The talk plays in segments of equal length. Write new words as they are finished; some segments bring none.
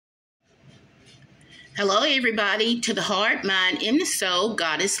Hello, everybody, to the heart, mind, and the soul,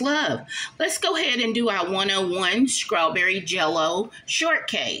 God is love. Let's go ahead and do our 101 strawberry jello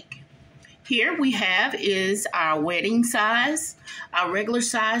shortcake. Here we have is our wedding size, our regular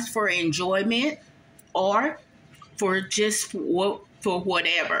size for enjoyment, or for just for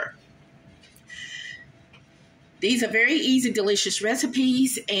whatever. These are very easy, delicious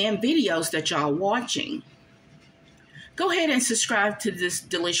recipes and videos that y'all watching. Go ahead and subscribe to this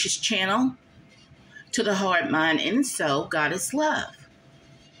delicious channel. To the heart, mind, and the soul, God is love.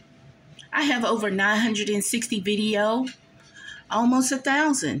 I have over 960 video, almost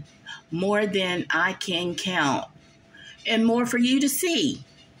 1,000, more than I can count, and more for you to see.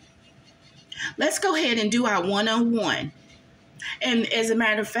 Let's go ahead and do our 101. And as a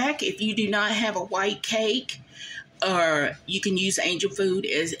matter of fact, if you do not have a white cake, or you can use angel food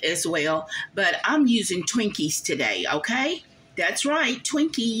as well, but I'm using Twinkies today, okay? That's right,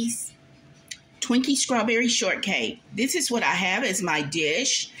 Twinkies. Twinkie strawberry shortcake. This is what I have as my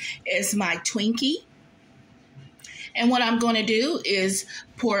dish, as my Twinkie. And what I'm going to do is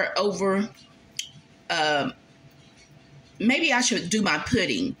pour over, maybe I should do my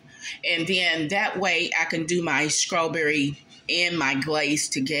pudding. And then that way I can do my strawberry and my glaze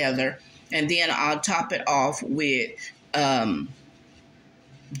together. And then I'll top it off with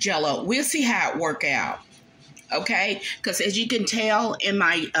Jello. We'll see how it works out. Okay, because as you can tell in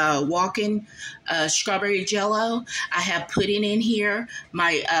my walking strawberry jello, I have pudding in here.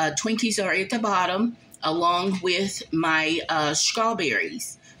 My Twinkies are at the bottom along with my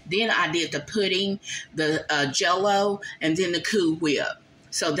strawberries. Then I did the pudding, the jello, and then the Cool Whip.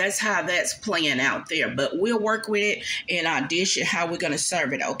 So that's how that's playing out there. But we'll work with it in our dish and how we're going to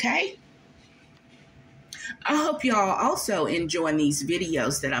serve it, okay? I hope y'all also enjoying these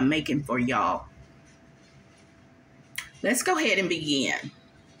videos that I'm making for y'all. Let's go ahead and begin.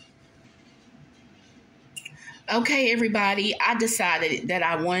 Okay, everybody, I decided that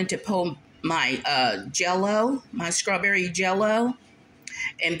I wanted to pull my jello, my strawberry jello,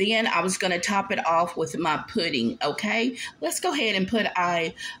 and then I was going to top it off with my pudding, okay? Let's go ahead and put our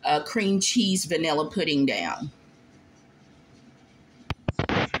cream cheese vanilla pudding down.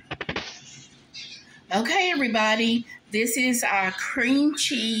 Okay, everybody, this is our cream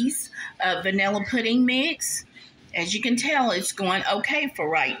cheese vanilla pudding mix. As you can tell, it's going okay for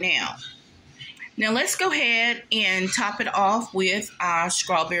right now. Now let's go ahead and top it off with our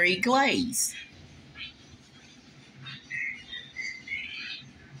strawberry glaze.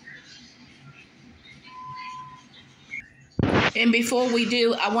 And before we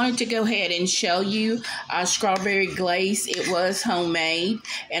do, I wanted to go ahead and show you our strawberry glaze. It was homemade,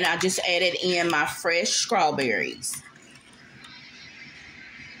 and I just added in my fresh strawberries.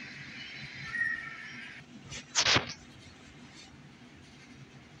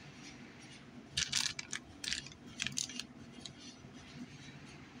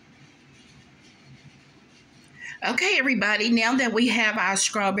 Okay, everybody, now that we have our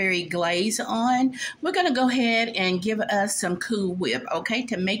strawberry glaze on, we're going to go ahead and give us some Cool Whip, okay,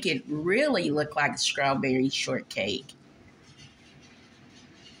 to make it really look like strawberry shortcake.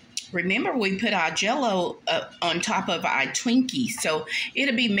 Remember, we put our Jello on top of our Twinkies, so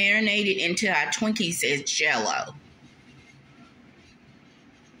it'll be marinated into our Twinkies as Jello.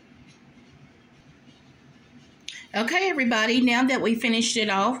 Okay, everybody, now that we finished it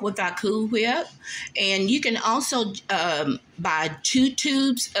off with our Cool Whip, and you can also buy 2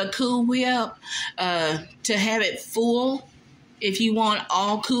 tubes of Cool Whip to have it full. If you want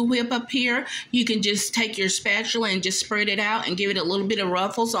all Cool Whip up here, you can just take your spatula and just spread it out and give it a little bit of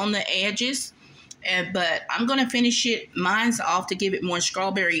ruffles on the edges. But I'm going to finish mine's off to give it more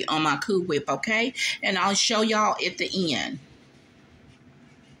strawberry on my Cool Whip, okay? And I'll show y'all at the end.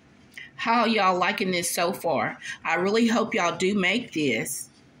 How y'all liking this so far? I really hope y'all do make this.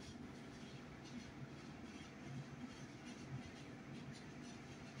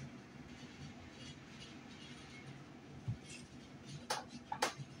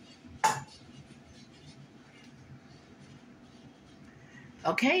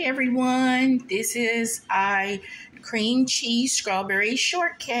 Okay, everyone, this is our cream cheese strawberry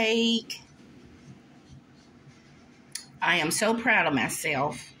shortcake. I am so proud of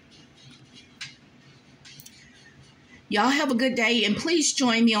myself. Y'all have a good day, and please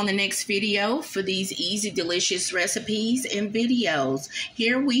join me on the next video for these easy, delicious recipes and videos.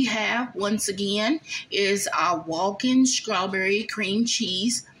 Here we have, once again, is our walking strawberry cream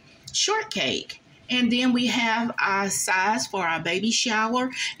cheese shortcake. And then we have our size for our baby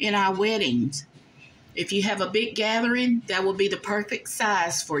shower and our weddings. If you have a big gathering, that will be the perfect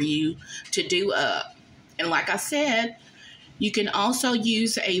size for you to do up. And like I said, you can also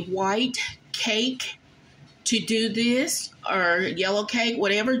use a white cake to do this, or yellow cake,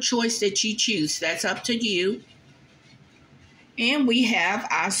 whatever choice that you choose. That's up to you. And we have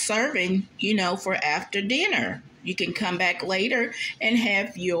our serving, for after dinner. You can come back later and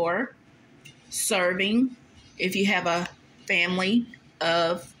have your serving if you have a family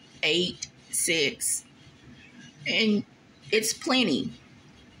of 8, 6. And it's plenty.